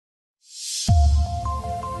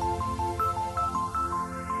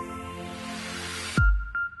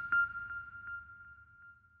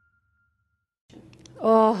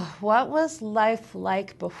Oh, what was life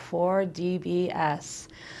like before DBS?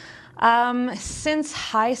 Since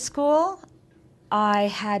high school, I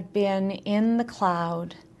had been in the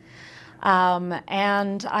cloud,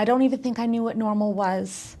 and I don't even think I knew what normal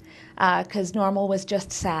was, because normal was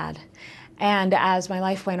just sad. And as my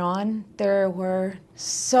life went on, there were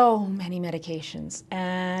so many medications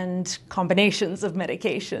and combinations of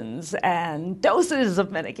medications and doses of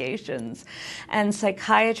medications. And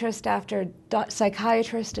psychiatrist after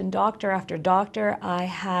psychiatrist and doctor after doctor, I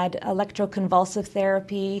had electroconvulsive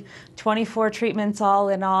therapy, 24 treatments all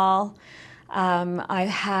in all. I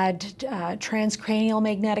had transcranial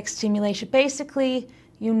magnetic stimulation. Basically,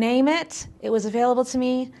 you name it, it was available to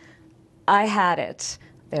me. I had it.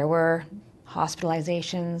 There were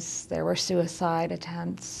hospitalizations, there were suicide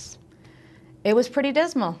attempts. It was pretty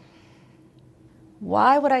dismal.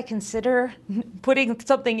 Why would I consider putting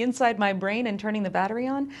something inside my brain and turning the battery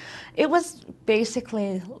on? It was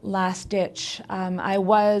basically last ditch. I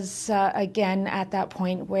was, again, at that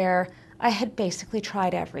point where I had basically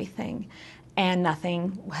tried everything and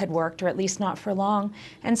nothing had worked, or at least not for long.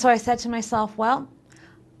 And so I said to myself, well,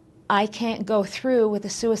 I can't go through with a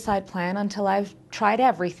suicide plan until I've tried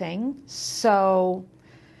everything, so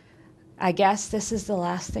I guess this is the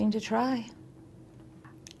last thing to try.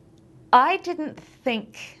 I didn't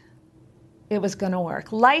think it was going to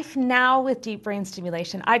work. Life now with deep brain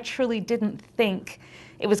stimulation, I truly didn't think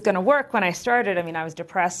it was going to work when I started. I mean, I was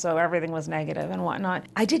depressed, so everything was negative and whatnot.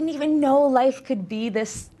 I didn't even know life could be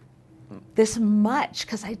this much,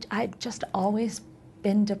 because I'd just always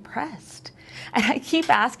been depressed. And I keep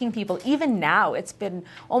asking people, even now, it's been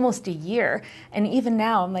almost a year, and even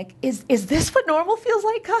now I'm like, is this what normal feels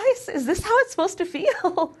like, guys? Is this how it's supposed to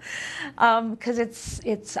feel? Because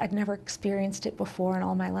I've never experienced it before in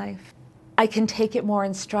all my life. I can take it more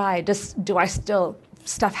in stride. Do I still,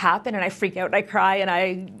 stuff happen and I freak out and I cry and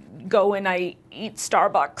I go and I eat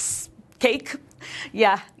Starbucks cake?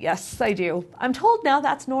 Yes, I do. I'm told now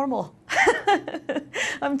that's normal.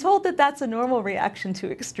 I'm told that that's a normal reaction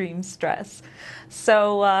to extreme stress.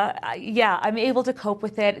 So yeah, I'm able to cope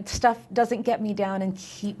with it. Stuff doesn't get me down and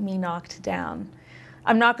keep me knocked down.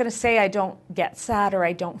 I'm not going to say I don't get sad or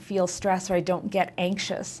I don't feel stress or I don't get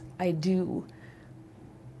anxious. I do.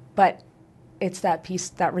 But it's that piece,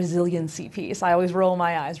 that resiliency piece. I always roll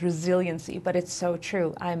my eyes, resiliency, but it's so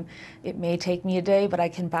true. It may take me a day, but I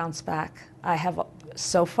can bounce back.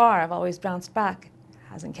 So far, I've always bounced back.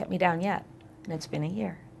 It hasn't kept me down yet, and it's been a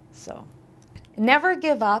year. So, never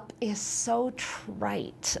give up is so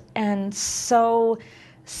trite and so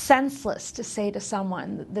senseless to say to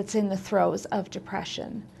someone that's in the throes of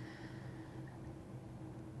depression.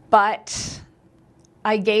 But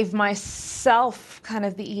I gave myself kind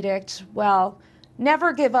of the edict, well,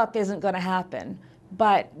 never give up isn't going to happen,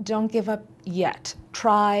 but don't give up yet.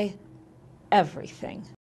 Try everything.